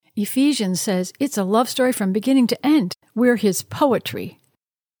Ephesians says it's a love story from beginning to end. We're his poetry.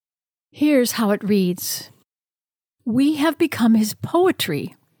 Here's how it reads. We have become his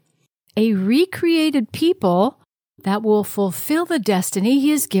poetry, a recreated people that will fulfill the destiny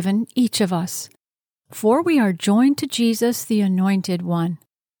he has given each of us. For we are joined to Jesus, the Anointed One.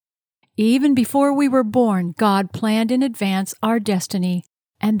 Even before we were born, God planned in advance our destiny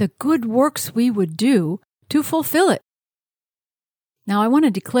and the good works we would do to fulfill it. Now I want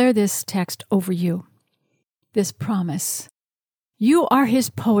to declare this text over you, this promise. You are his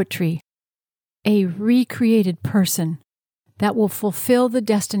poetry, a recreated person that will fulfill the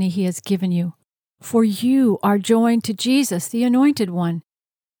destiny he has given you. For you are joined to Jesus, the Anointed One.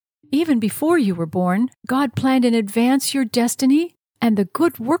 Even before you were born, God planned in advance your destiny and the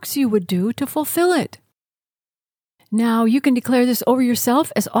good works you would do to fulfill it. Now you can declare this over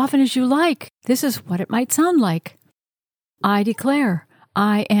yourself as often as you like. This is what it might sound like. I declare,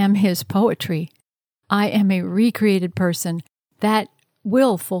 I am his poetry. I am a recreated person that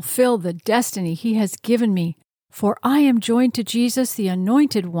will fulfill the destiny he has given me, for I am joined to Jesus, the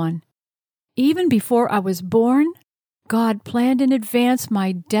Anointed One. Even before I was born, God planned in advance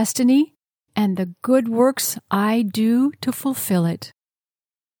my destiny and the good works I do to fulfill it.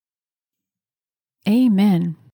 Amen.